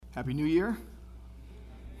Happy New Year.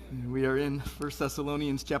 We are in 1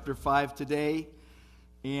 Thessalonians chapter 5 today,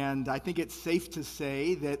 and I think it's safe to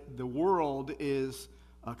say that the world is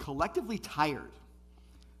collectively tired.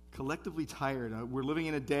 We're living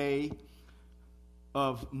in a day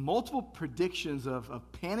of multiple predictions of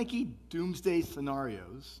panicky doomsday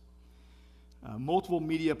scenarios. Multiple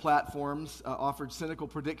media platforms offered cynical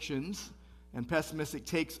predictions and pessimistic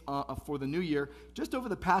takes for the new year just over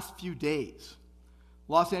the past few days.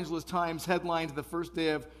 Los Angeles Times headlined the first day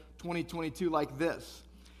of 2022 like this: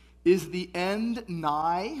 "Is the end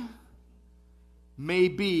nigh?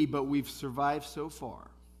 Maybe, but we've survived so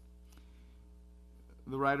far."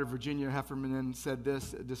 The writer Virginia Heffernan said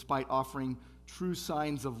this: "Despite offering true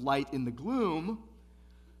signs of light in the gloom,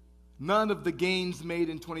 none of the gains made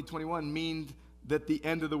in 2021 mean that the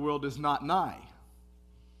end of the world is not nigh."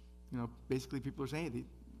 Basically people are saying the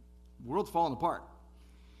world's falling apart.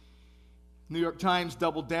 New York Times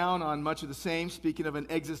doubled down on much of the same, speaking of an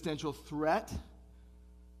existential threat.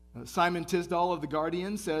 Simon Tisdall of The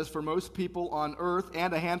Guardian says, "For most people on Earth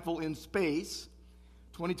and a handful in space,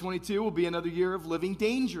 2022 will be another year of living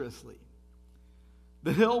dangerously."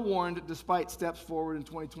 The Hill warned, despite steps forward in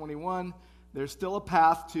 2021, there's still a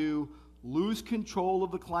path to lose control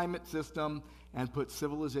of the climate system and put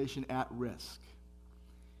civilization at risk.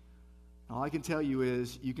 All I can tell you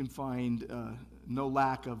is you can find no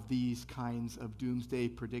lack of these kinds of doomsday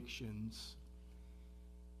predictions.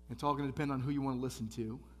 It's all going to depend on who you want to listen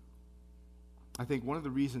to. I think one of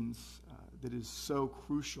the reasons that is so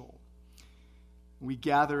crucial, we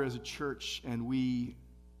gather as a church and we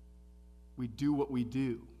do what we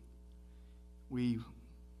do. We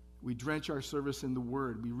drench our service in the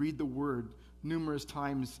Word. We read the Word numerous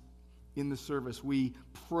times in the service. We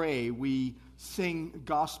pray. We sing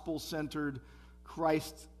gospel-centered,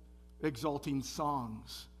 Christ-exalting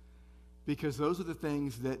songs, because those are the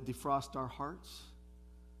things that defrost our hearts.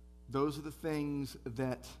 Those are the things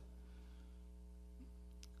that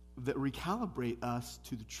recalibrate us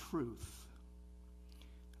to the truth.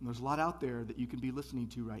 And there's a lot out there that you can be listening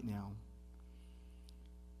to right now.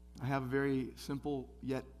 I have a very simple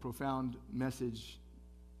yet profound message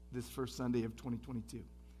this first Sunday of 2022.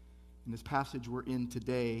 In this passage we're in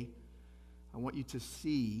today, I want you to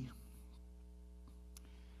see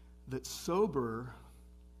that sober,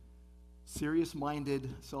 serious-minded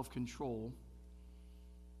self-control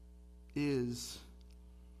is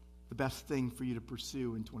the best thing for you to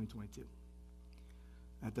pursue in 2022.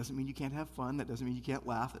 That doesn't mean you can't have fun. That doesn't mean you can't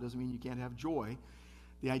laugh. That doesn't mean you can't have joy.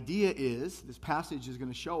 The idea is, this passage is going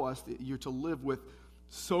to show us that you're to live with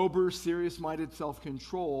sober, serious-minded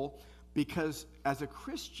self-control, because as a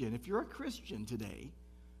Christian, if you're a Christian today,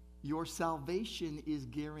 your salvation is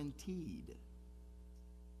guaranteed.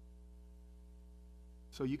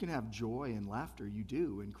 So you can have joy and laughter, you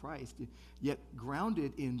do, in Christ, yet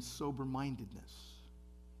grounded in sober-mindedness.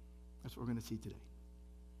 That's what we're going to see today.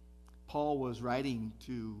 Paul was writing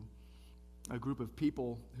to a group of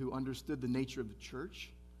people who understood the nature of the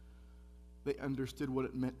church. They understood what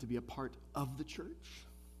it meant to be a part of the church.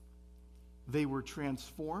 They were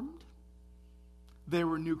transformed. They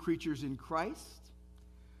were new creatures in Christ.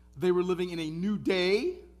 They were living in a new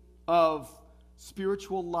day of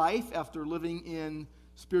spiritual life after living in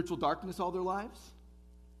spiritual darkness all their lives.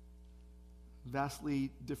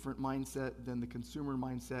 Vastly different mindset than the consumer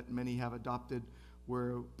mindset many have adopted,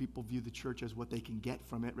 where people view the church as what they can get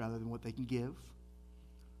from it rather than what they can give.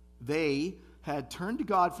 They had turned to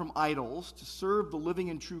God from idols to serve the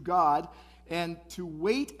living and true God and to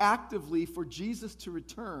wait actively for Jesus to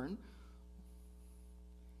return.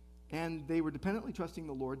 And they were dependently trusting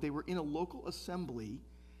the Lord. They were in a local assembly,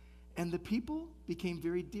 and the people became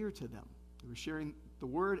very dear to them. They were sharing the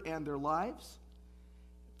word and their lives.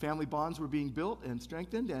 Family bonds were being built and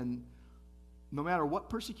strengthened, and no matter what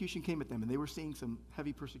persecution came at them, and they were seeing some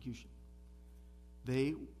heavy persecution,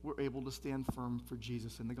 they were able to stand firm for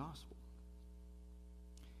Jesus and the gospel.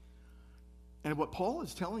 And what Paul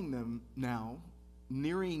is telling them now,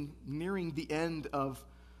 nearing the end of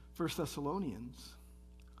 1 Thessalonians,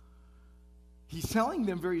 he's telling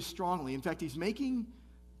them very strongly. In fact, he's making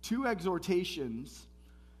two exhortations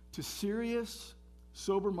to serious,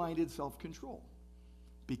 sober-minded self-control,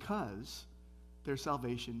 because their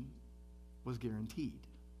salvation was guaranteed.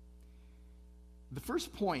 The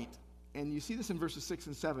first point, and you see this in verses 6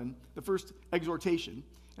 and 7, the first exhortation,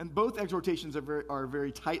 and both exhortations are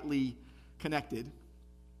very tightly connected.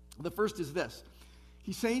 The first is this: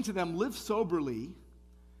 he's saying to them, live soberly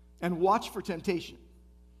and watch for temptation.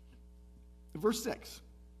 Verse 6,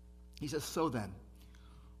 he says, so then.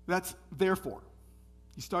 That's therefore.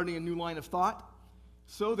 He's starting a new line of thought.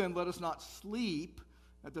 So then, let us not sleep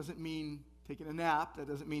That doesn't mean taking a nap. That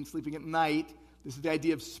doesn't mean sleeping at night. This is the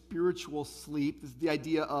idea of spiritual sleep. This is the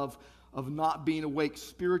idea of not being awake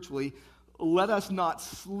spiritually. Let us not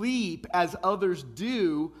sleep as others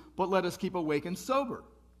do, but let us keep awake and sober.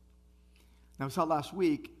 Now, we saw last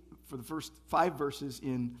week, for the first 5 verses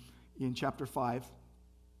in chapter 5,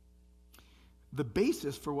 the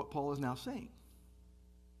basis for what Paul is now saying.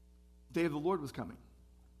 The day of the Lord was coming.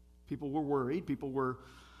 People were worried. People were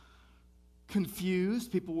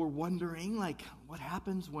confused. People were wondering, like, what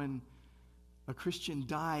happens when a Christian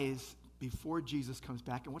dies before Jesus comes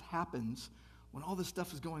back? And what happens when all this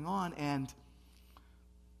stuff is going on? And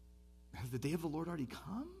has the day of the Lord already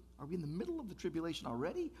come? Are we in the middle of the tribulation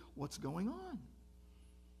already? What's going on?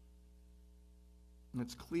 And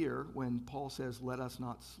it's clear when Paul says, let us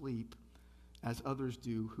not sleep as others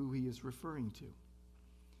do, who he is referring to.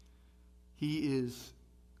 He is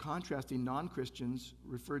contrasting non-Christians,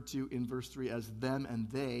 referred to in verse 3 as them and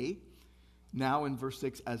they, now in verse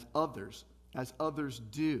 6 as others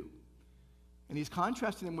do. And he's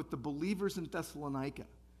contrasting them with the believers in Thessalonica,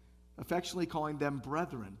 affectionately calling them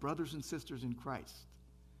brethren, brothers and sisters in Christ.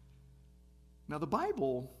 Now the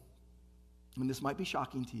Bible, and this might be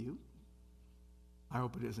shocking to you, I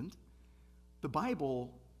hope it isn't, the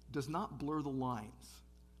Bible does not blur the lines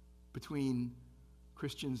between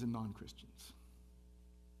Christians and non-Christians.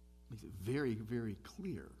 Makes it very, very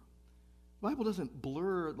clear. The Bible doesn't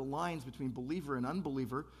blur the lines between believer and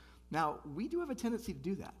unbeliever. Now, we do have a tendency to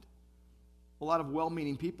do that. A lot of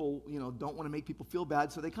well-meaning people, don't want to make people feel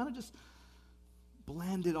bad, so they kind of just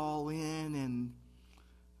blend it all in, and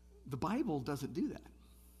the Bible doesn't do that.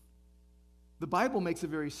 The Bible makes a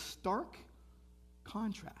very stark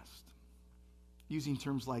contrast, using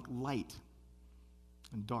terms like light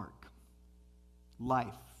and dark,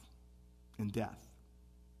 life and death,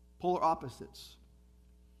 polar opposites.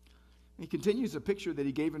 And he continues a picture that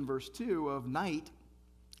he gave in verse 2 of night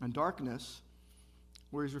and darkness,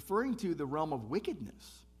 where he's referring to the realm of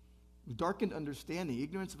wickedness, darkened understanding,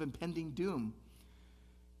 ignorance of impending doom.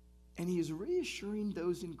 And he is reassuring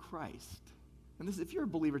those in Christ. And this, if you're a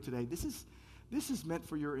believer today, this is meant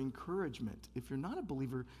for your encouragement. If you're not a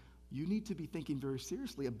believer, you need to be thinking very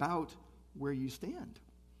seriously about where you stand.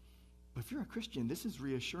 But if you're a Christian, this is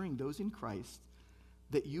reassuring those in Christ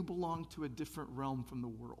that you belong to a different realm from the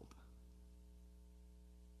world.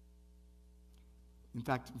 In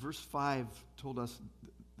fact, verse 5 told us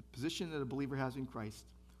the position that a believer has in Christ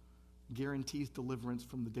guarantees deliverance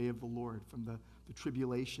from the day of the Lord, from the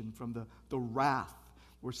tribulation, from the wrath.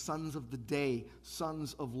 We're sons of the day,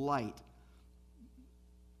 sons of light.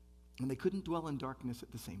 And they couldn't dwell in darkness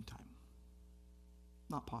at the same time.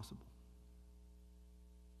 Not possible.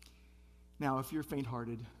 Now, if you're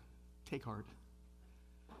faint-hearted, take heart.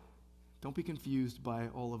 Don't be confused by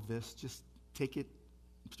all of this. Just take it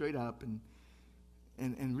straight up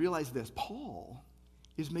and realize this. Paul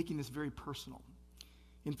is making this very personal.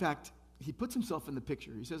 In fact, he puts himself in the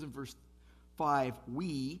picture. He says in verse 5,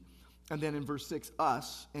 we, and then in verse 6,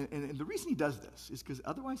 us. And the reason he does this is because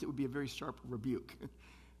otherwise it would be a very sharp rebuke.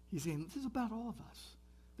 He's saying, this is about all of us.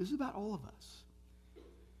 This is about all of us.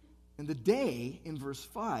 And the day, in verse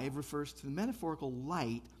 5, refers to the metaphorical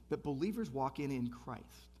light that believers walk in Christ.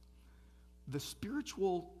 The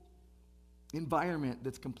spiritual environment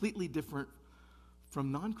that's completely different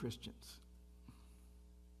from non-Christians.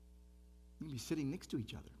 You're going to be sitting next to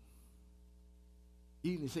each other,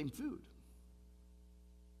 eating the same food,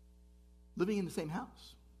 living in the same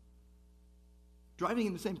house, driving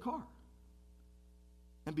in the same car,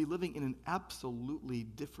 and be living in an absolutely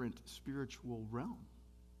different spiritual realm.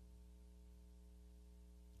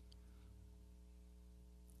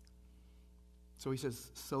 So he says,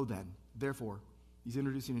 so then, therefore, he's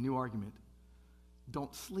introducing a new argument.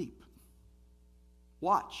 Don't sleep.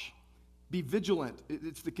 Watch. Be vigilant.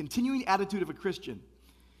 It's the continuing attitude of a Christian.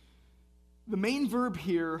 The main verb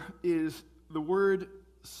here is the word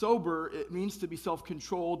sober. It means to be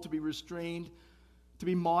self-controlled, to be restrained, to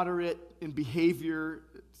be moderate in behavior,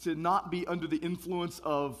 to not be under the influence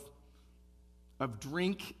of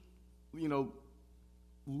drink.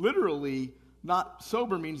 Literally, not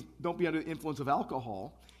sober means don't be under the influence of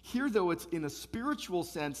alcohol. Here, though, it's in a spiritual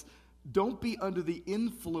sense, don't be under the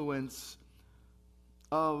influence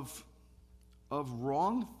of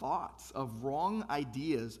wrong thoughts, of wrong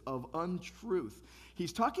ideas, of untruth.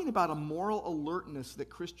 He's talking about a moral alertness that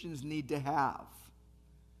Christians need to have.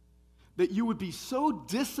 That you would be so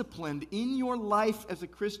disciplined in your life as a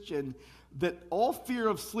Christian that all fear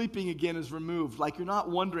of sleeping again is removed. Like you're not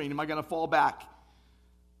wondering, am I going to fall back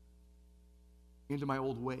into my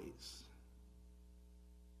old ways?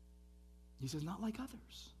 He says, not like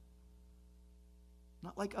others.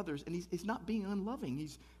 not like others. And he's not being unloving.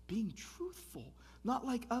 He's being truthful, not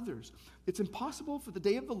like others. It's impossible for the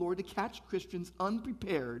day of the Lord to catch Christians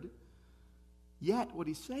unprepared. Yet, what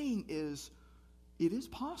he's saying is, it is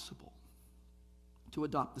possible to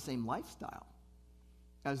adopt the same lifestyle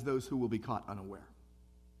as those who will be caught unaware.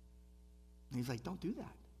 And he's like, don't do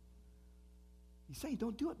that. He's saying,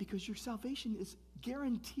 don't do it because your salvation is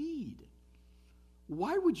guaranteed.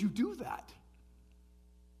 Why would you do that?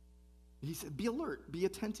 He said, be alert, be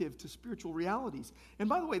attentive to spiritual realities. And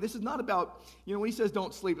by the way, this is not about, when he says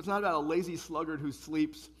don't sleep, it's not about a lazy sluggard who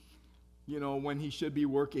sleeps, when he should be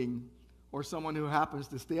working, or someone who happens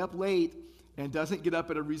to stay up late and doesn't get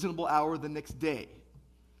up at a reasonable hour the next day.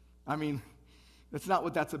 I mean, that's not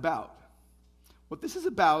what that's about. What this is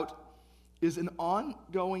about is an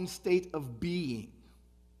ongoing state of being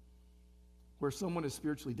where someone is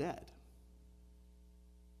spiritually dead,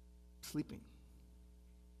 sleeping.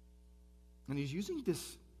 And he's using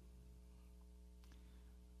this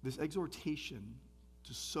exhortation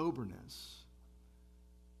to soberness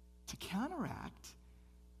to counteract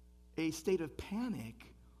a state of panic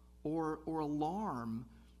or alarm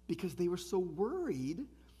because they were so worried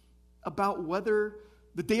about whether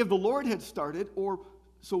the day of the Lord had started, or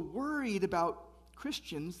so worried about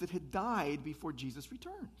Christians that had died before Jesus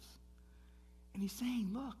returns. And he's saying,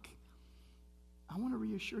 look, I want to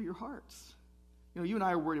reassure your hearts. You and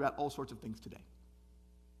I are worried about all sorts of things today.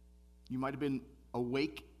 You might have been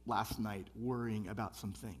awake last night worrying about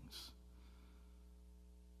some things.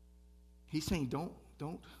 He's saying, don't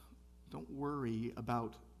worry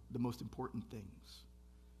about the most important things.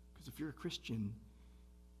 Because if you're a Christian,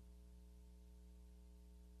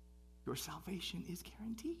 your salvation is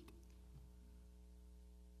guaranteed.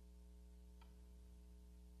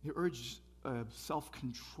 He urges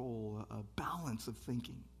self-control, a balance of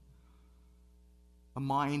thinking, a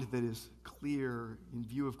mind that is clear in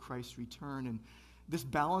view of Christ's return. And this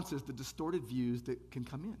balances the distorted views that can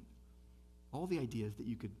come in. All the ideas that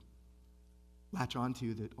you could latch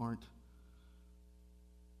onto that aren't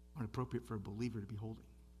appropriate for a believer to be holding.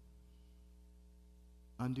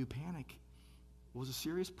 Undue panic was a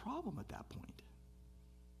serious problem at that point.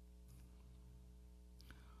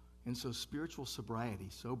 And so spiritual sobriety,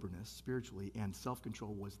 soberness, spiritually, and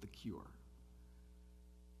self-control was the cure.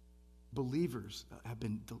 Believers have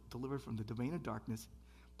been delivered from the domain of darkness,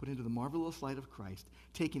 put into the marvelous light of Christ,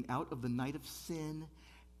 taken out of the night of sin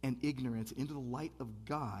and ignorance into the light of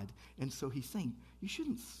God. And so he's saying, you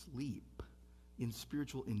shouldn't sleep in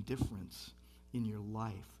spiritual indifference in your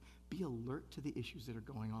life. Be alert to the issues that are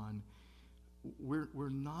going on. We're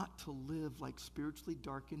not to live like spiritually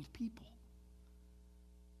darkened people.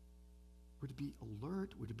 We're to be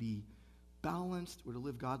alert. We're to be balanced. We're to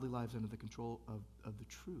live godly lives under the control of the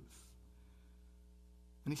truth.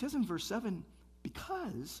 And he says in verse 7,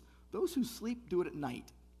 because those who sleep do it at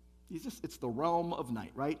night. It's the realm of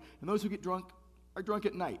night, right? And those who get drunk are drunk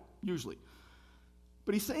at night, usually.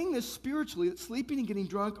 But he's saying this spiritually, that sleeping and getting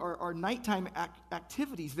drunk are nighttime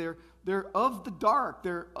activities. They're of the dark.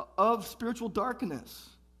 They're of spiritual darkness.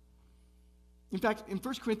 In fact, in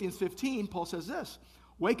 1 Corinthians 15, Paul says this,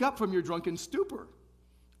 wake up from your drunken stupor,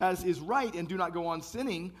 as is right, and do not go on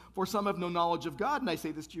sinning, for some have no knowledge of God. And I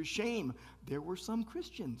say this to your shame. There were some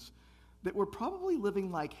Christians that were probably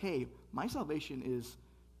living like, hey, my salvation is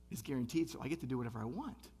guaranteed, so I get to do whatever I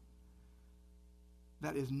want.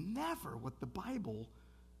 That is never what the Bible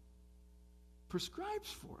prescribes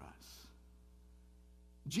for us.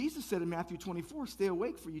 Jesus said in Matthew 24, stay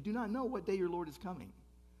awake, for you do not know what day your Lord is coming.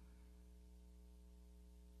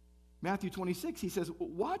 Matthew 26, he says,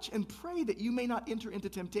 watch and pray that you may not enter into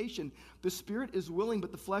temptation. The spirit is willing,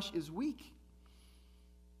 but the flesh is weak.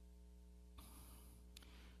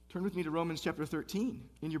 Turn with me to Romans chapter 13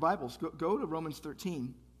 in your Bibles. Go to Romans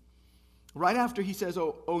 13. Right after he says,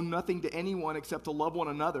 owe nothing to anyone except to love one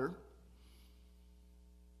another,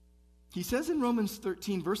 he says in Romans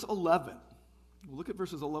 13, verse 11, we'll look at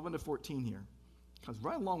verses 11 to 14 here, because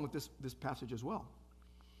right along with this passage as well.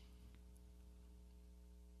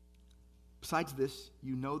 Besides this,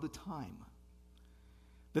 you know the time,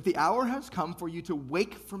 that the hour has come for you to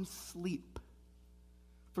wake from sleep.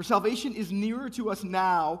 For salvation is nearer to us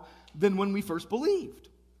now than when we first believed.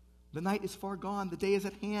 The night is far gone, the day is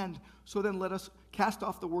at hand. So then let us cast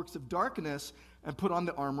off the works of darkness and put on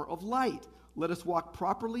the armor of light. Let us walk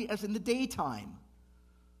properly as in the daytime,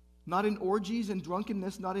 not in orgies and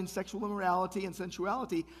drunkenness, not in sexual immorality and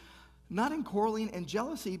sensuality, not in quarreling and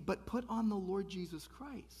jealousy, but put on the Lord Jesus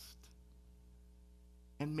Christ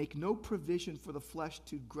and make no provision for the flesh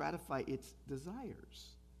to gratify its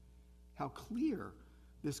desires. How clear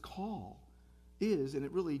this call is, and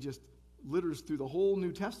it really just litters through the whole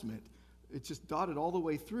New Testament. It's just dotted all the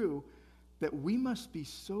way through that we must be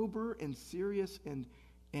sober and serious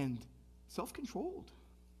and self-controlled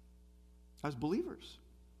as believers,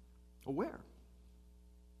 aware.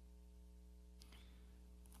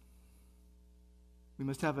 We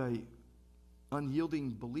must have a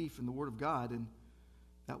unyielding belief in the Word of God, and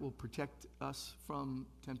that will protect us from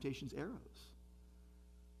temptation's arrows.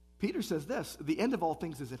 Peter says this, the end of all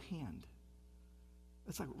things is at hand.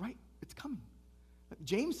 It's like, right, it's coming.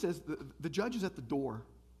 James says the judge is at the door.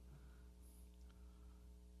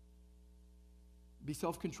 Be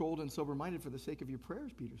self-controlled and sober-minded for the sake of your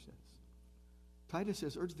prayers, Peter says. Titus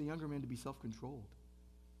says, urge the younger man to be self-controlled.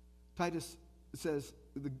 Titus says,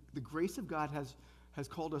 the grace of God has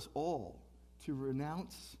called us all to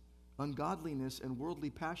renounce ungodliness and worldly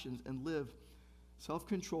passions and live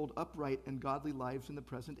self-controlled, upright, and godly lives in the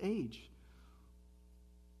present age.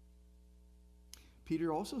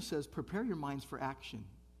 Peter also says, prepare your minds for action.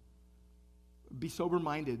 Be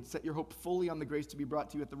sober-minded. Set your hope fully on the grace to be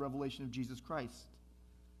brought to you at the revelation of Jesus Christ.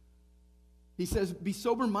 He says, be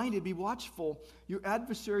sober-minded, be watchful. Your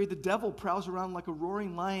adversary, the devil, prowls around like a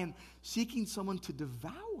roaring lion, seeking someone to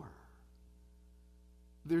devour.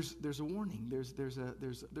 There's a warning. There's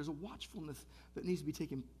a watchfulness that needs to be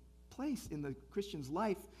taking place in the Christian's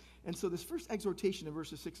life. And so this first exhortation in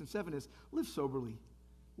verses 6 and 7 is, live soberly.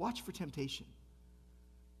 Watch for temptation.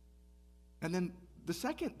 And then the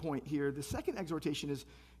second point here, the second exhortation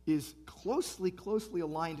is closely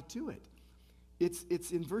aligned to it.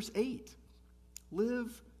 It's in verse 8.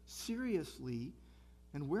 Live seriously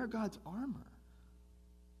and wear God's armor.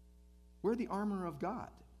 Wear the armor of God.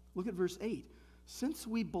 Look at verse 8. Since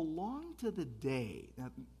we belong to the day.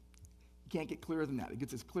 Now, you can't get clearer than that. It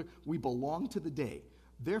gets as clear. We belong to the day.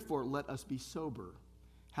 Therefore, let us be sober,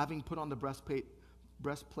 having put on the breastplate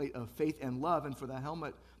of faith and love, and for the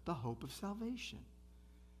helmet, the hope of salvation.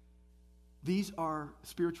 These are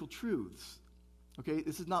spiritual truths. Okay,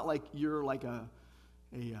 this is not like you're like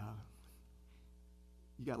you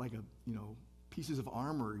got like pieces of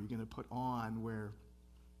armor you're going to put on where,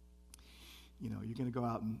 you're going to go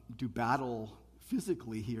out and do battle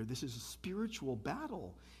physically here. This is a spiritual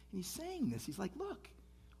battle. And he's saying this. He's like, look,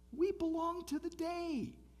 we belong to the day.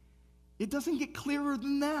 It doesn't get clearer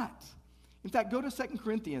than that. In fact, go to 2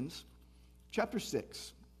 Corinthians chapter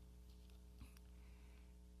 6.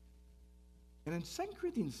 And in 2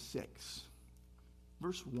 Corinthians 6,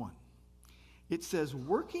 verse 1, it says,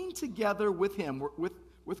 working together with him,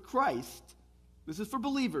 with Christ, this is for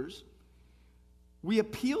believers, we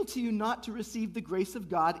appeal to you not to receive the grace of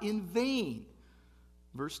God in vain.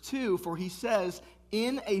 Verse 2, for he says,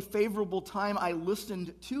 in a favorable time I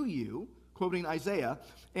listened to you, quoting Isaiah,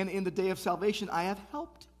 and in the day of salvation I have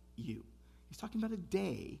helped you. He's talking about a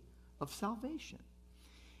day of salvation.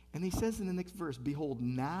 And he says in the next verse, behold,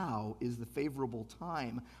 now is the favorable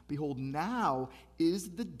time. Behold, now is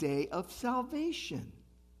the day of salvation.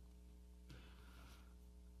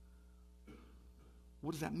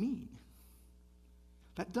 What does that mean?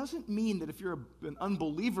 That doesn't mean that if you're an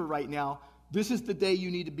unbeliever right now, this is the day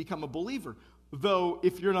you need to become a believer. Though,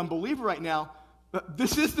 if you're an unbeliever right now,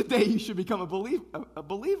 this is the day you should become a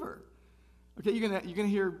believer. Okay, you're gonna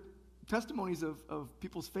hear testimonies of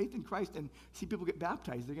people's faith in Christ and see people get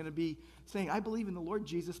baptized. They're going to be saying, I believe in the Lord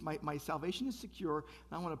Jesus. My salvation is secure.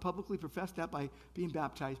 And I want to publicly profess that by being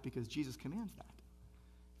baptized because Jesus commands that.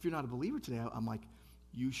 If you're not a believer today, I'm like,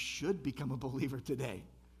 you should become a believer today.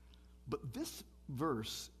 But this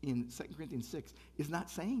verse in 2 Corinthians 6 is not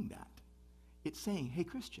saying that. It's saying, hey,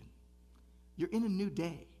 Christian, you're in a new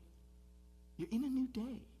day. You're in a new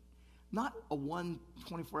day. Not a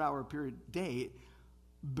 24-hour period day.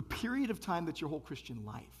 The period of time that's your whole Christian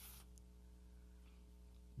life.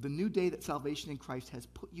 The new day that salvation in Christ has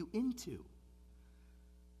put you into.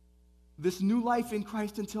 This new life in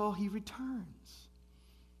Christ until he returns.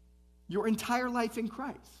 Your entire life in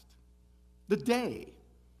Christ. The day.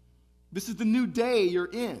 This is the new day you're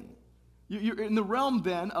in. You're in the realm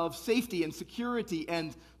then of safety and security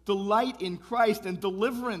and delight in Christ and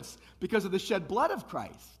deliverance because of the shed blood of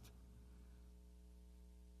Christ.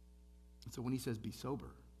 So when he says be sober,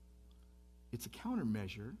 it's a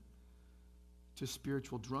countermeasure to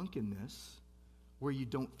spiritual drunkenness where you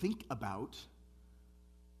don't think about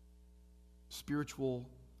spiritual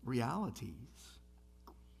realities.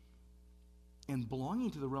 And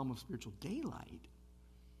belonging to the realm of spiritual daylight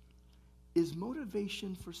is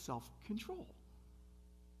motivation for self-control.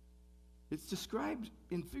 It's described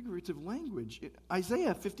in figurative language.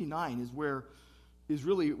 Isaiah 59 is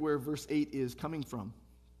really where verse 8 is coming from.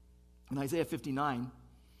 In Isaiah 59,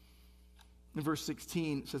 In verse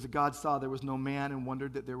 16, it says that God saw there was no man and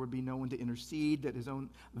wondered that there would be no one to intercede, that his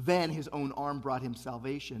own arm brought him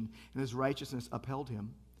salvation, and his righteousness upheld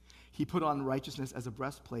him. He put on righteousness as a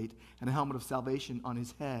breastplate and a helmet of salvation on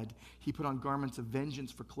his head. He put on garments of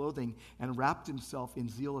vengeance for clothing and wrapped himself in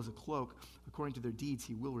zeal as a cloak. According to their deeds,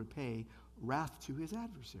 he will repay wrath to his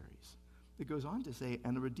adversaries. It goes on to say,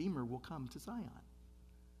 and a Redeemer will come to Zion.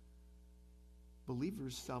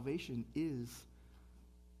 Believers' salvation is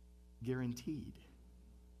guaranteed.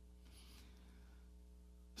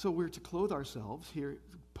 So we're to clothe ourselves here,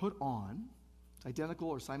 put on. It's identical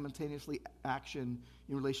or simultaneously action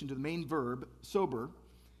in relation to the main verb, sober.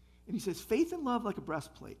 And he says, faith and love like a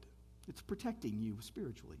breastplate. It's protecting you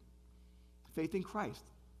spiritually. Faith in Christ,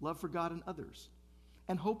 love for God and others.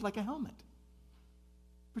 And hope like a helmet.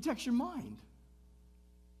 Protects your mind.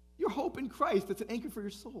 Your hope in Christ, that's an anchor for your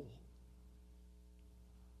soul.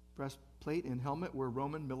 Breastplate and helmet were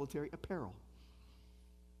Roman military apparel.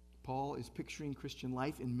 Paul is picturing Christian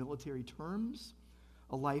life in military terms,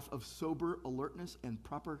 a life of sober alertness and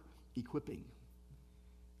proper equipping.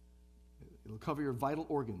 It'll cover your vital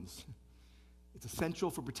organs. It's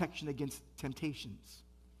essential for protection against temptations.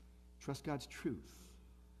 Trust God's truth.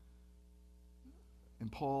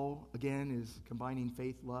 And Paul, again, is combining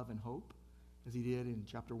faith, love, and hope, as he did in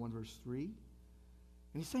chapter 1, verse 3.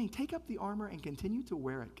 And he's saying, take up the armor and continue to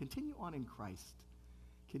wear it. Continue on in Christ.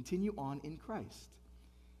 Continue on in Christ.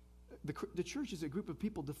 The church is a group of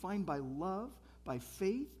people defined by love, by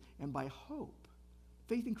faith, and by hope.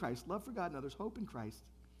 Faith in Christ, love for God and others, hope in Christ.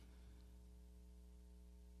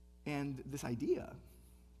 And this idea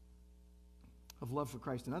of love for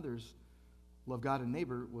Christ and others, love God and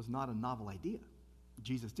neighbor, was not a novel idea.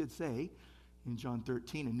 Jesus did say in John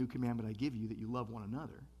 13, a new commandment I give you, that you love one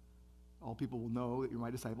another. All people will know that you're my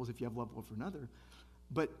disciples if you have love one for another.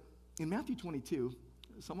 But in Matthew 22,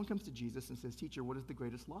 someone comes to Jesus and says, teacher, what is the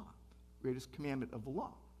greatest law? Greatest commandment of the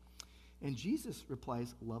law? And Jesus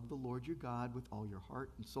replies, love the Lord your God with all your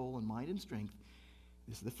heart and soul and mind and strength.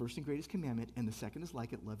 This is the first and greatest commandment, and the second is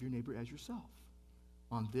like it, love your neighbor as yourself.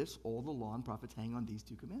 On this, all the law and prophets hang on these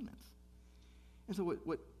two commandments. And so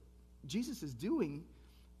what Jesus is doing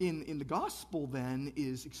in the gospel then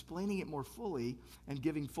is explaining it more fully and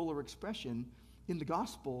giving fuller expression in the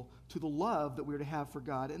gospel to the love that we're to have for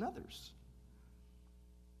God and others.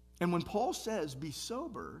 And when Paul says, be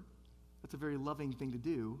sober, that's a very loving thing to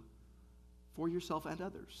do for yourself and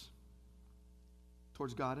others,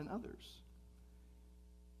 towards God and others.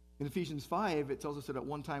 In Ephesians 5, it tells us that at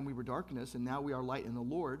one time we were darkness, and now we are light in the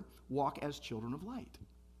Lord. Walk as children of light.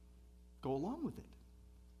 Go along with it.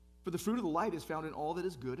 For the fruit of the light is found in all that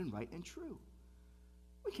is good and right and true.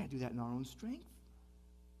 We can't do that in our own strength.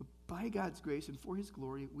 But by God's grace and for his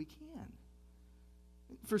glory, we can.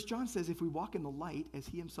 1 John says, if we walk in the light as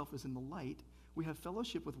he himself is in the light, we have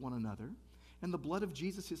fellowship with one another, and the blood of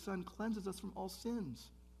Jesus, his son, cleanses us from all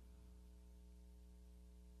sins.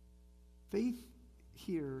 Faith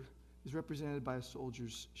here is represented by a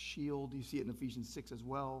soldier's shield. You see it in Ephesians 6 as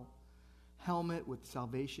well. Helmet with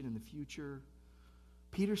salvation in the future.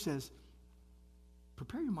 Peter says,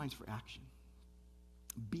 prepare your minds for action.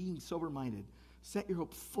 Being sober-minded, set your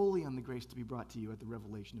hope fully on the grace to be brought to you at the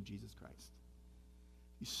revelation of Jesus Christ.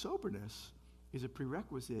 Soberness is a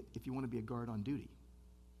prerequisite if you want to be a guard on duty.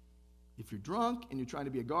 If you're drunk and you're trying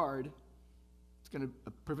to be a guard, it's going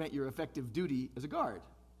to prevent your effective duty as a guard.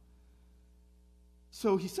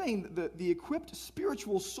 So he's saying that the equipped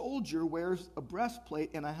spiritual soldier wears a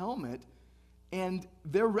breastplate and a helmet, and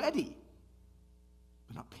they're ready.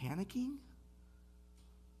 They're not panicking.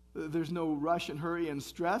 There's no rush and hurry and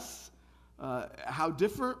stress. How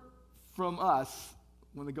different from us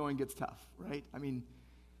when the going gets tough, right? I mean,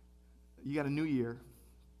 you got a new year.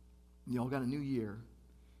 You all got a new year.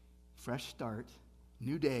 Fresh start.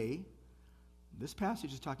 New day. This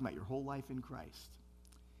passage is talking about your whole life in Christ.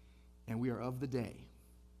 And we are of the day.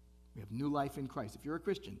 We have new life in Christ. If you're a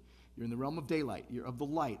Christian, you're in the realm of daylight. You're of the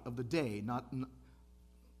light, of the day.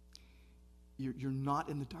 You're not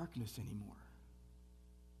in the darkness anymore.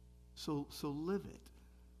 So live it.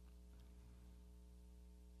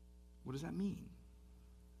 What does that mean?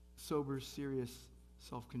 Sober, serious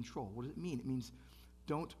self-control. What does it mean? It means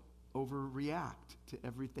don't overreact to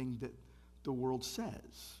everything that the world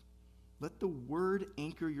says. Let the word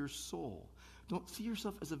anchor your soul. Don't see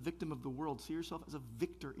yourself as a victim of the world. See yourself as a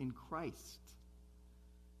victor in Christ.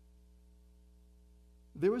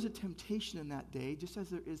 There was a temptation in that day, just as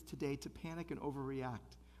there is today, to panic and overreact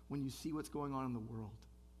when you see what's going on in the world.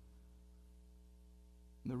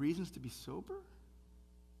 And the reasons to be sober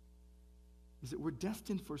is that we're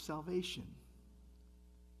destined for salvation.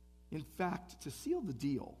 In fact, to seal the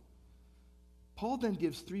deal, Paul then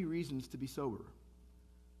gives 3 reasons to be sober.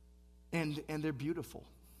 And they're beautiful.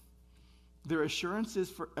 They're assurances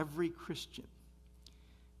for every Christian.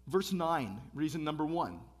 Verse 9, reason number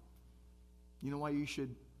 1. You know why you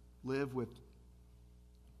should live with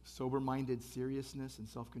sober-minded seriousness and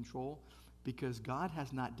self-control? Because God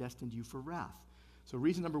has not destined you for wrath. So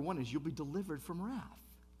reason number 1 is you'll be delivered from wrath.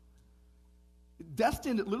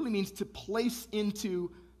 Destined, it literally means to place into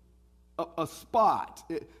a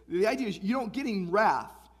spot. The idea is you don't getting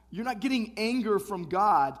wrath. You're not getting anger from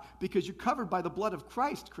God because you're covered by the blood of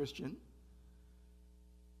Christ, Christian.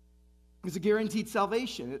 It's a guaranteed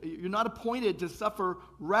salvation. You're not appointed to suffer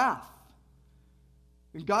wrath.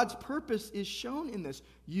 And God's purpose is shown in this.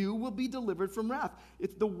 You will be delivered from wrath.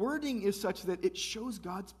 The wording is such that it shows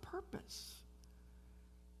God's purpose.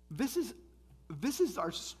 This is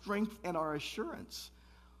our strength and our assurance.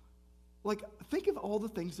 Like, think of all the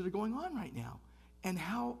things that are going on right now and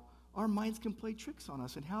how our minds can play tricks on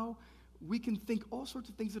us and how we can think all sorts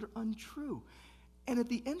of things that are untrue. And at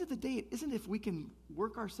the end of the day, it isn't if we can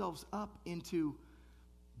work ourselves up into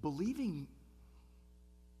believing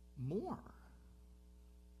more.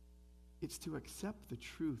 It's to accept the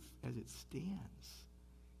truth as it stands.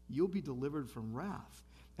 You'll be delivered from wrath.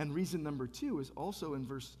 And reason number 2 is also in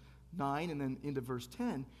verse 9 and then into verse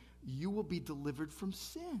 10, you will be delivered from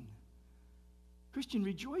sin. Christian,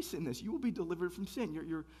 rejoice in this. You will be delivered from sin.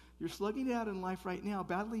 You're slugging it out in life right now,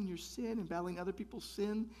 battling your sin and battling other people's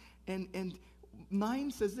sin. And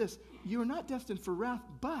 9 says this, you are not destined for wrath,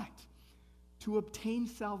 but to obtain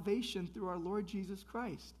salvation through our Lord Jesus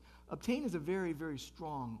Christ. Obtain is a very, very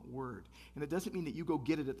strong word. And it doesn't mean that you go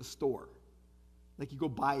get it at the store. Like you go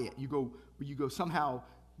buy it. You go somehow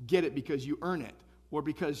get it because you earn it. Or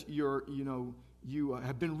because you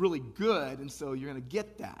have been really good, and so you're going to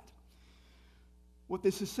get that. What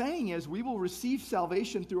this is saying is we will receive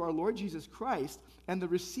salvation through our Lord Jesus Christ. And the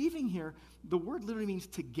receiving here, the word literally means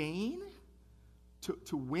to gain,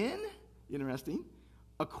 to win, interesting,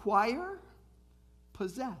 acquire,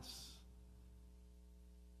 possess.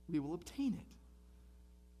 We will obtain it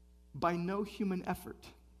by no human effort.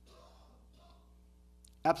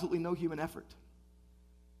 Absolutely no human effort.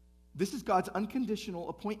 This is God's unconditional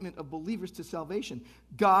appointment of believers to salvation.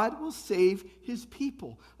 God will save his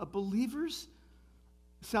people. A believer's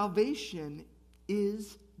salvation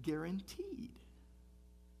is guaranteed.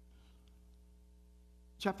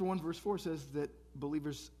 Chapter 1, verse 4 says that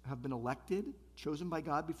believers have been elected, chosen by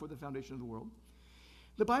God before the foundation of the world.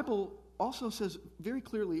 The Bible also says very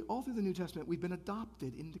clearly, all through the New Testament, we've been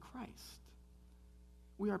adopted into Christ.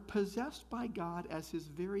 We are possessed by God as his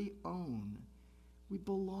very own. We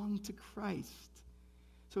belong to Christ.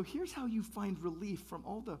 So here's how you find relief from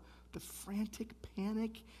all the frantic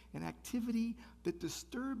panic and activity that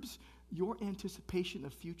disturbs your anticipation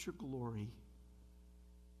of future glory.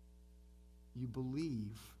 You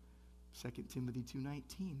believe 2 Timothy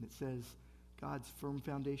 2:19 that says, God's firm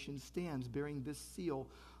foundation stands, bearing this seal,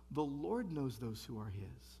 the Lord knows those who are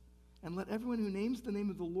his. And let everyone who names the name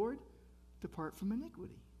of the Lord depart from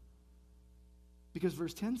iniquity. Because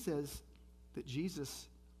verse 10 says that Jesus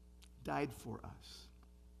died for us.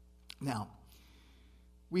 Now,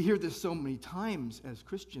 we hear this so many times as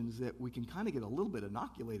Christians that we can kind of get a little bit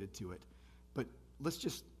inoculated to it. But let's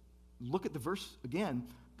just look at the verse again.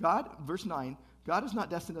 Verse 9, God has not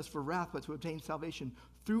destined us for wrath, but to obtain salvation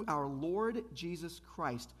through our Lord Jesus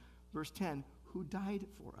Christ. Verse 10, who died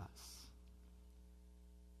for us.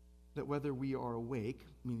 That whether we are awake,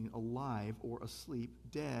 meaning alive, or asleep,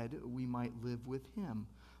 dead, we might live with him.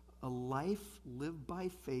 A life lived by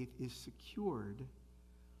faith is secured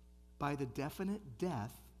by the definite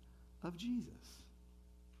death of Jesus.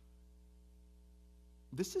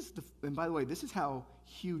 And by the way, this is how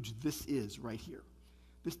huge this is right here.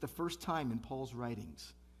 This is the first time in Paul's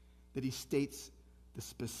writings that he states the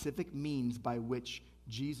specific means by which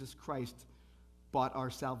Jesus Christ bought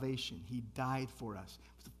our salvation. He died for us.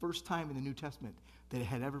 It was the first time in the New Testament that it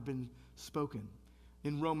had ever been spoken.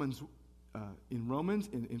 In Romans, in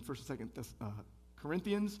 1st and 2nd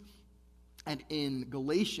Corinthians, and in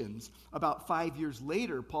Galatians, about 5 years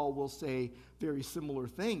later, Paul will say very similar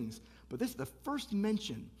things. But this is the first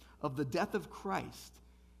mention of the death of Christ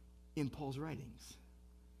in Paul's writings.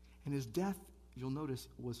 And his death, you'll notice,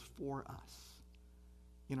 was for us,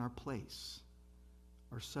 in our place,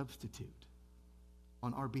 our substitute,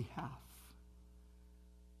 on our behalf.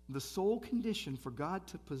 The sole condition for God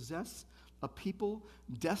to possess a people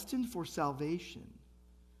destined for salvation,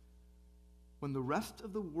 when the rest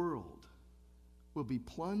of the world will be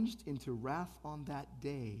plunged into wrath on that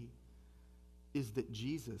day, is that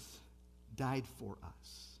Jesus died for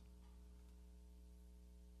us.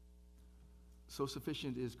 So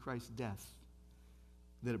sufficient is Christ's death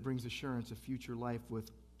that it brings assurance of future life with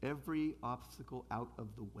every obstacle out of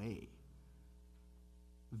the way.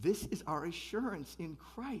 This is our assurance in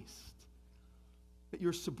Christ. That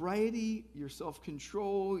your sobriety, your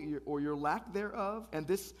self-control, or your lack thereof, and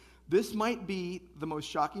this might be the most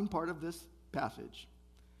shocking part of this passage.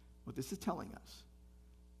 What this is telling us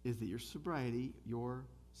is that your sobriety, your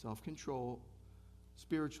self-control,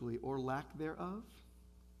 spiritually, or lack thereof,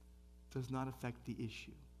 does not affect the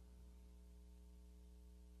issue.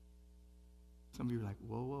 Some of you are like,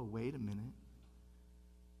 whoa, wait a minute.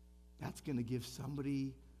 That's going to give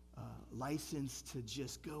somebody license to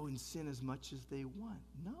just go and sin as much as they want.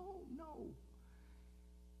 No.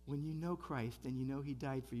 When you know Christ and you know he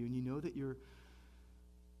died for you and you know that your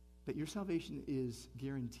salvation is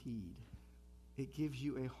guaranteed, it gives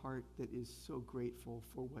you a heart that is so grateful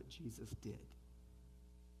for what Jesus did.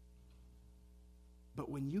 But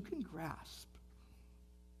when you can grasp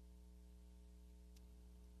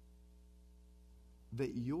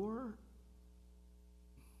that your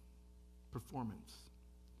performance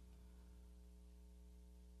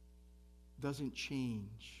doesn't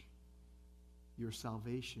change your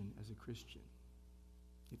salvation as a Christian,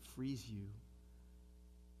 it frees you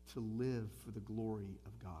to live for the glory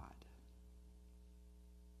of God.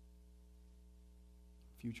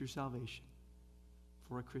 Future salvation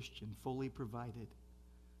for a Christian, fully provided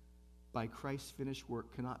by Christ's finished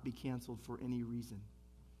work, cannot be canceled for any reason.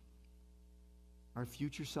 Our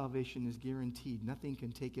future salvation is guaranteed. Nothing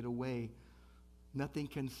can take it away. Nothing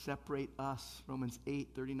can separate us, Romans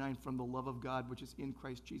 8:39, from the love of God, which is in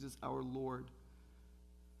Christ Jesus our Lord.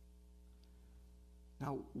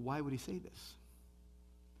 Now, why would he say this?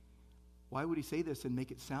 Why would he say this and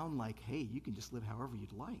make it sound like, hey, you can just live however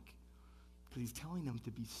you'd like? Because he's telling them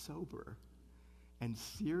to be sober and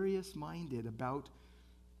serious-minded about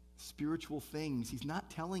spiritual things. He's not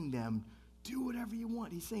telling them, do whatever you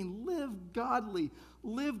want. He's saying, live godly,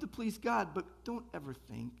 live to please God, but don't ever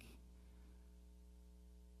think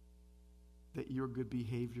that your good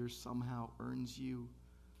behavior somehow earns you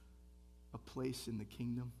a place in the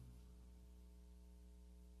kingdom.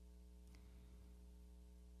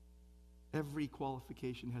 Every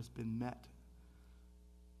qualification has been met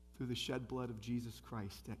through the shed blood of Jesus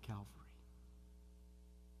Christ at Calvary.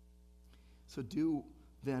 So do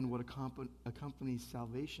then what accompanies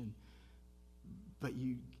salvation, but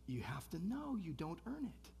you have to know you don't earn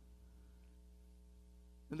it.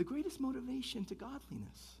 And the greatest motivation to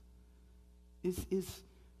godliness is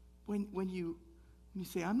when you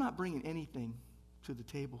say, I'm not bringing anything to the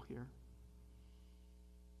table here,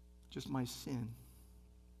 just my sin,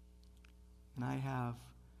 and I have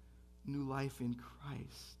new life in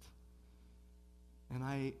Christ, and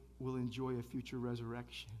I will enjoy a future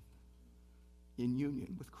resurrection in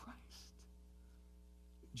union with Christ.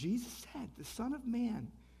 Jesus said, the Son of Man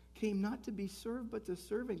came not to be served, but to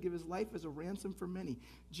serve and give his life as a ransom for many.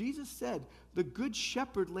 Jesus said, the good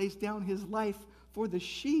shepherd lays down his life for the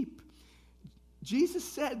sheep. Jesus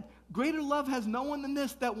said, greater love has no one than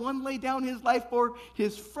this, that one lay down his life for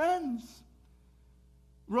his friends.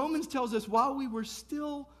 Romans tells us, while we were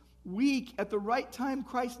still weak, at the right time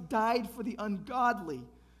Christ died for the ungodly.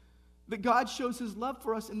 That God shows his love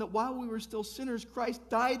for us, and that while we were still sinners, Christ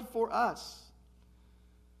died for us.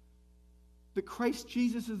 That Christ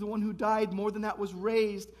Jesus is the one who died, more than that was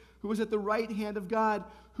raised, who was at the right hand of God,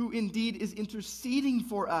 who indeed is interceding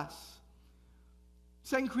for us.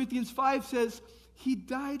 2 Corinthians 5 says, he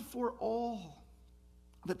died for all,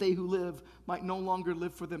 that they who live might no longer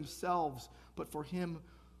live for themselves, but for him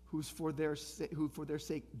who for their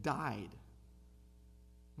sake died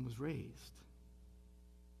and was raised.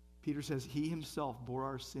 Peter says, he himself bore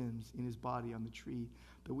our sins in his body on the tree,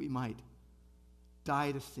 that we might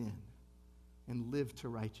die to sin and live to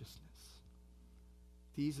righteousness.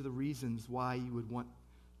 These are the reasons why you would want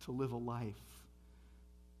to live a life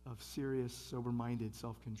of serious, sober-minded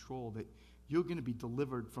self-control, that you're going to be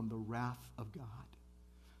delivered from the wrath of God.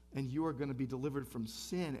 And you are going to be delivered from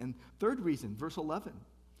sin. And third reason, verse 11.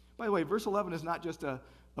 By the way, verse 11 is not just a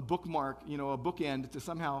bookmark, a bookend to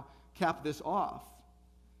somehow cap this off.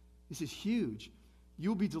 This is huge.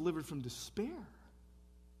 You'll be delivered from despair.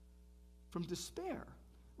 From despair.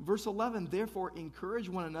 Verse 11, therefore, encourage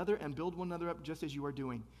one another and build one another up just as you are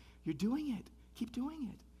doing. You're doing it. Keep doing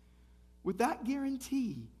it. With that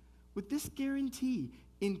guarantee, with this guarantee,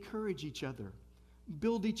 encourage each other.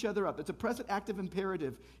 Build each other up. It's a present active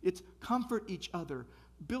imperative. It's comfort each other.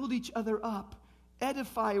 Build each other up.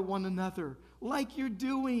 Edify one another like you're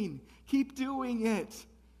doing. Keep doing it.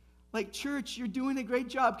 Like, church, you're doing a great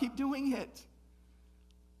job. Keep doing it.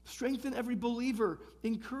 Strengthen every believer.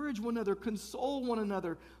 Encourage one another. Console one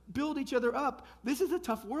another. Build each other up. This is a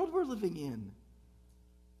tough world we're living in.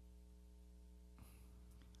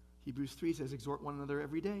 Hebrews 3 says, exhort one another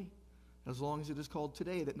every day, as long as it is called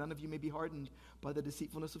today, that none of you may be hardened by the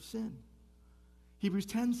deceitfulness of sin. Hebrews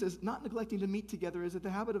 10 says, not neglecting to meet together as is the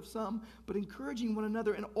habit of some, but encouraging one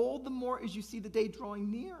another, and all the more as you see the day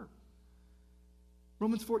drawing near.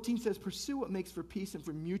 Romans 14 says, pursue what makes for peace and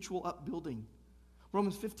for mutual upbuilding.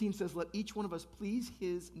 Romans 15 says, let each one of us please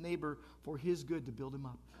his neighbor for his good to build him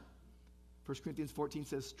up. 1 Corinthians 14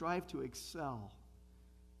 says, strive to excel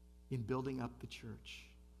in building up the church.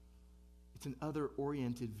 It's an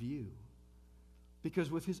other-oriented view. Because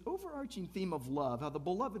with his overarching theme of love, how the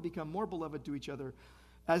beloved become more beloved to each other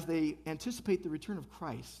as they anticipate the return of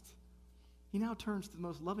Christ, he now turns to the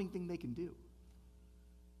most loving thing they can do.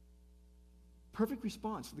 Perfect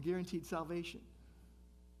response to the guaranteed salvation.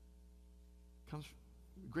 Comes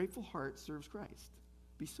grateful heart serves Christ.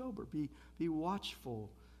 Be sober, be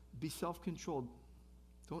watchful, be self-controlled.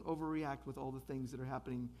 Don't overreact with all the things that are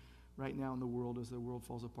happening right now in the world as the world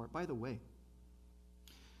falls apart. By the way,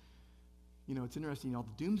 it's interesting, all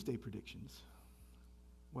the doomsday predictions.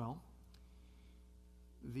 Well,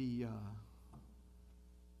 the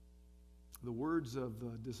words of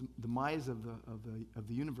the demise of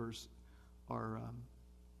the universe are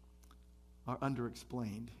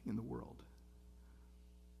underexplained in the world.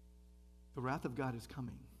 The wrath of God is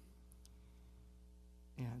coming.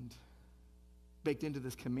 And baked into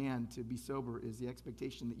this command to be sober is the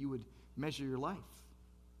expectation that you would measure your life,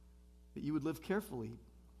 that you would live carefully.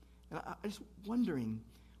 And I'm just wondering,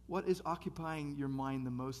 what is occupying your mind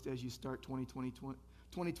the most as you start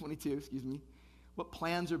 2022? What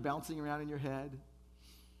plans are bouncing around in your head?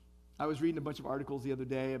 I was reading a bunch of articles the other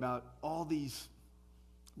day about all these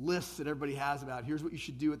lists that everybody has about here's what you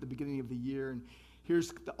should do at the beginning of the year, and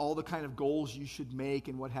here's all the kind of goals you should make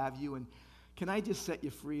and what have you. And can I just set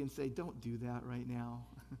you free and say, don't do that right now.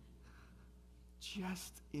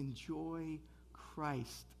 Just enjoy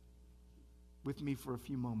Christ with me for a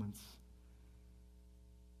few moments.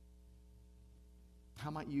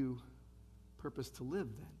 How might you purpose to live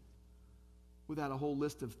then? Without a whole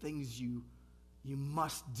list of things you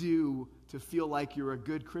must do to feel like you're a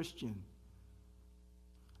good Christian.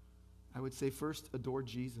 I would say first, adore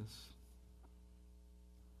Jesus.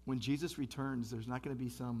 When Jesus returns, there's not going to be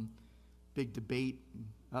some big debate,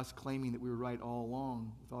 us claiming that we were right all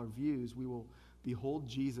along with our views. We will behold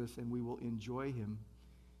Jesus and we will enjoy him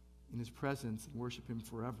in his presence and worship him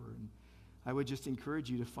forever. And I would just encourage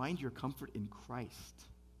you to find your comfort in Christ.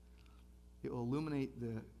 It will illuminate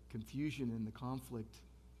the confusion and the conflict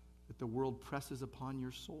that the world presses upon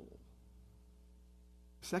your soul.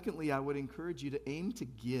 Secondly, I would encourage you to aim to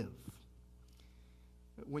give.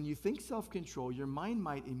 When you think self-control, your mind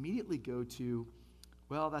might immediately go to,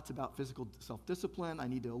 well, that's about physical self-discipline. I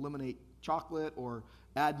need to eliminate chocolate or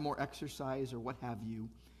add more exercise or what have you.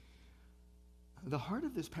 The heart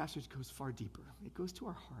of this passage goes far deeper. It goes to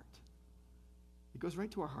our heart. It goes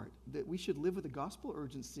right to our heart, that we should live with a gospel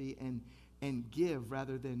urgency and give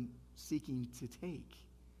rather than seeking to take.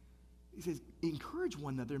 He says, encourage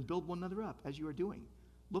one another and build one another up as you are doing.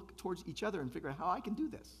 Look towards each other and figure out how I can do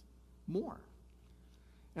this more.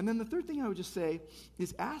 And then the third thing I would just say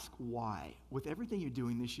is ask why. With everything you're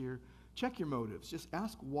doing this year, check your motives. Just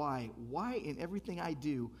ask why. Why in everything I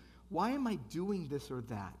do? Why am I doing this or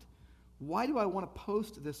that? Why do I want to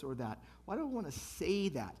post this or that? Why do I want to say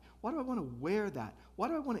that? Why do I want to wear that? Why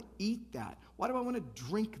do I want to eat that? Why do I want to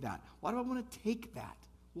drink that? Why do I want to take that?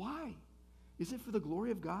 Why? Is it for the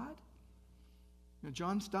glory of God?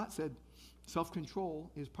 John Stott said,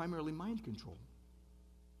 self-control is primarily mind control.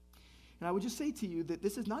 And I would just say to you that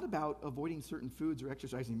this is not about avoiding certain foods or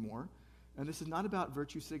exercising more. And this is not about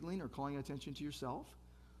virtue signaling or calling attention to yourself.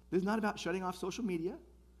 This is not about shutting off social media.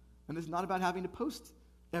 And this is not about having to post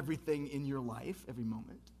everything in your life every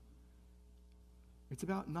moment. It's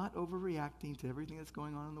about not overreacting to everything that's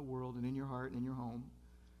going on in the world and in your heart and in your home.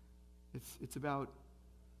 It's about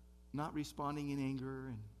not responding in anger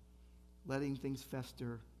and letting things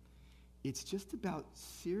fester. It's just about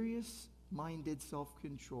serious-minded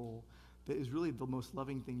self-control that is really the most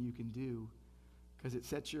loving thing you can do, because it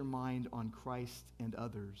sets your mind on Christ and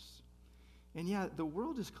others. And yeah, the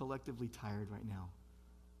world is collectively tired right now.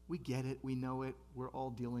 We get it. We know it. We're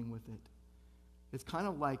all dealing with it. It's kind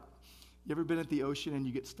of like, you ever been at the ocean and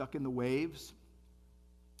you get stuck in the waves?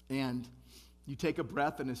 And you take a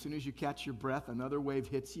breath, and as soon as you catch your breath, another wave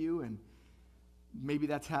hits you, and maybe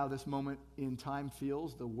that's how this moment in time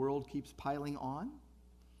feels. The world keeps piling on.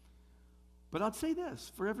 But I'd say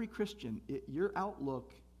this, for every Christian, your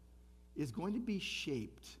outlook is going to be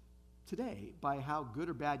shaped today by how good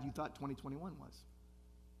or bad you thought 2021 was.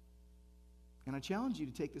 And I challenge you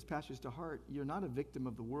to take this passage to heart. You're not a victim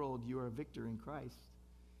of the world. You are a victor in Christ.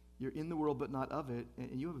 You're in the world but not of it,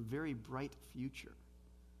 and you have a very bright future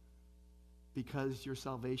because your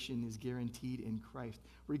salvation is guaranteed in Christ,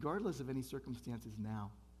 regardless of any circumstances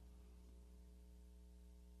now.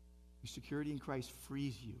 Your security in Christ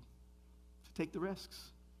frees you to take the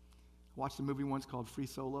risks. I watched a movie once called Free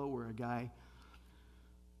Solo where a guy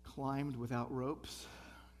climbed without ropes.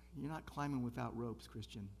 You're not climbing without ropes,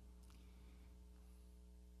 Christian.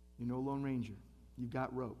 You're no Lone Ranger. You've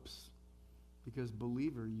got ropes. Because,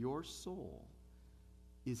 believer, your soul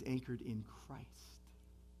is anchored in Christ.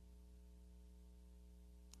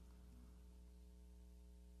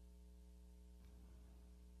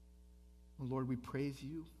 Oh, Lord, we praise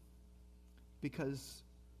you because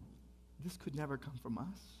this could never come from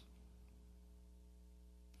us.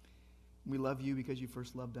 We love you because you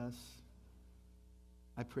first loved us.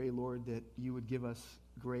 I pray, Lord, that you would give us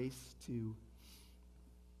grace to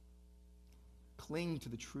cling to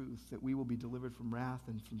the truth, that we will be delivered from wrath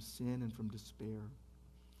and from sin and from despair.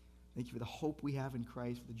 Thank you for the hope we have in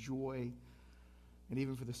Christ, for the joy, and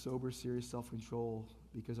even for the sober, serious self-control,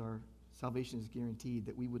 because our salvation is guaranteed,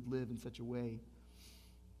 that we would live in such a way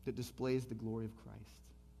that displays the glory of Christ,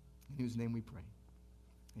 in whose name we pray.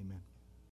 Amen.